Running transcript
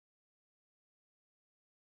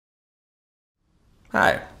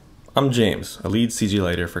Hi, I'm James, a lead CG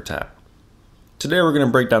lighter for TAP. Today we're going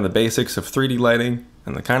to break down the basics of 3D lighting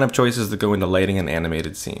and the kind of choices that go into lighting an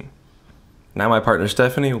animated scene. Now my partner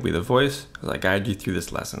Stephanie will be the voice as I guide you through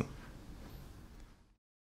this lesson.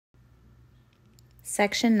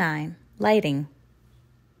 Section 9. Lighting.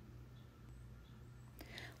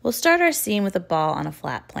 We'll start our scene with a ball on a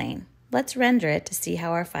flat plane. Let's render it to see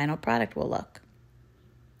how our final product will look.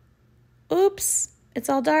 Oops, it's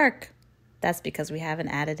all dark. That's because we haven't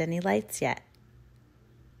added any lights yet.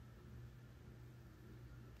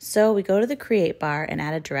 So we go to the Create bar and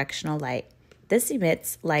add a directional light. This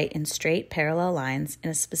emits light in straight parallel lines in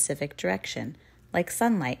a specific direction, like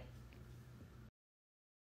sunlight.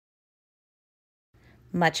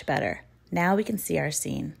 Much better. Now we can see our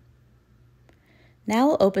scene. Now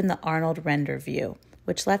we'll open the Arnold Render view,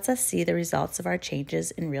 which lets us see the results of our changes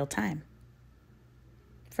in real time.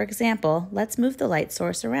 For example, let's move the light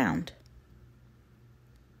source around.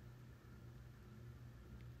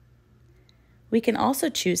 We can also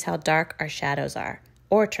choose how dark our shadows are,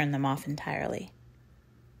 or turn them off entirely.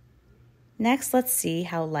 Next, let's see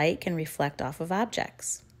how light can reflect off of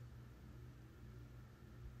objects.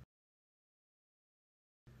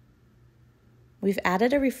 We've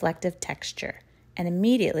added a reflective texture, and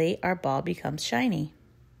immediately our ball becomes shiny.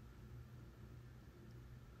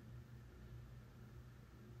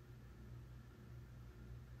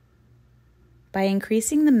 By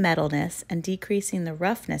increasing the metalness and decreasing the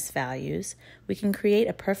roughness values, we can create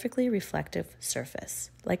a perfectly reflective surface,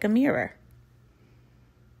 like a mirror.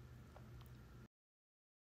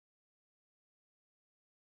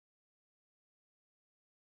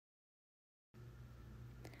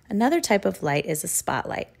 Another type of light is a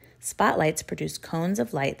spotlight. Spotlights produce cones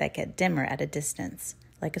of light that get dimmer at a distance,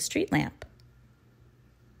 like a street lamp.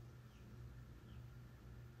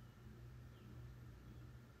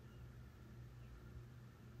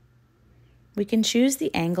 We can choose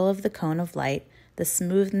the angle of the cone of light, the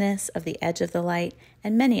smoothness of the edge of the light,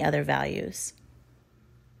 and many other values.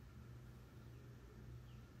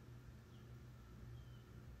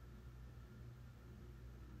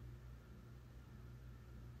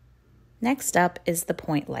 Next up is the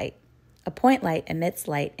point light. A point light emits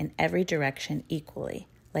light in every direction equally,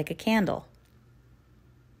 like a candle.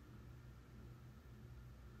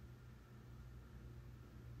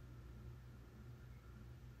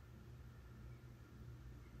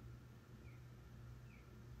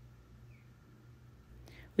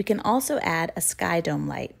 We can also add a sky dome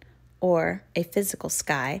light, or a physical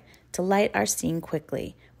sky, to light our scene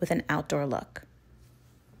quickly with an outdoor look.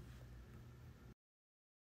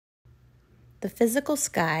 The physical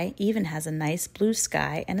sky even has a nice blue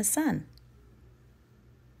sky and a sun.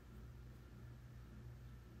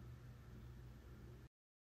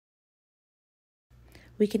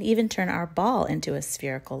 We can even turn our ball into a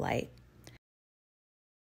spherical light.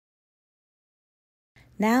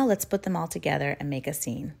 Now let's put them all together and make a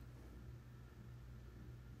scene.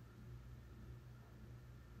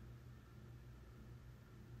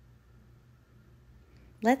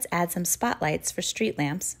 Let's add some spotlights for street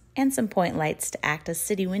lamps and some point lights to act as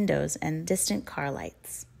city windows and distant car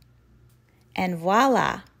lights. And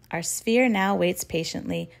voila! Our sphere now waits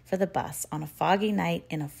patiently for the bus on a foggy night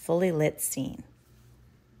in a fully lit scene.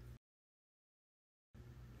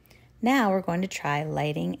 Now we're going to try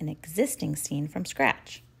lighting an existing scene from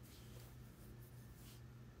scratch.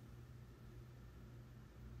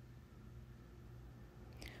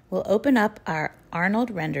 We'll open up our Arnold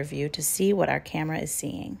Render view to see what our camera is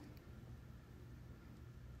seeing.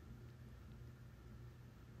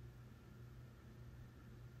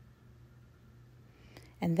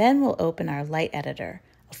 And then we'll open our light editor,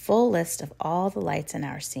 a full list of all the lights in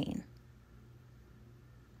our scene.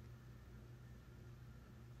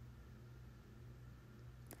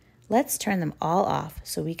 Let's turn them all off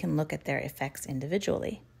so we can look at their effects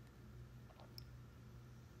individually.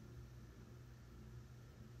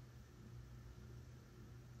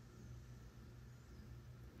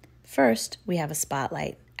 First, we have a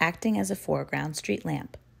spotlight acting as a foreground street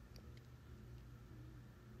lamp.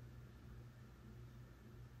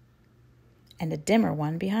 And a dimmer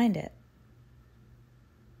one behind it.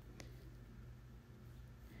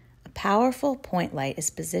 A powerful point light is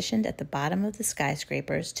positioned at the bottom of the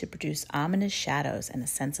skyscrapers to produce ominous shadows and a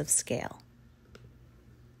sense of scale.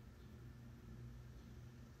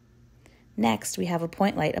 Next, we have a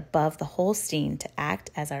point light above the whole scene to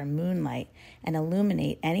act as our moonlight and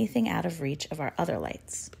illuminate anything out of reach of our other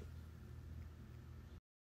lights.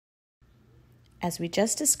 As we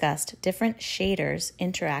just discussed, different shaders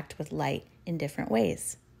interact with light in different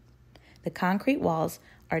ways. The concrete walls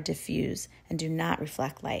are diffuse and do not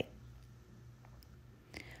reflect light.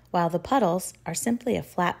 while the puddles are simply a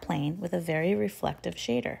flat plane with a very reflective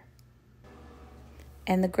shader.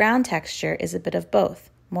 And the ground texture is a bit of both,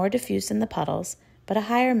 more diffuse in the puddles, but a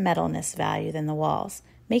higher metalness value than the walls,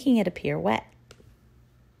 making it appear wet.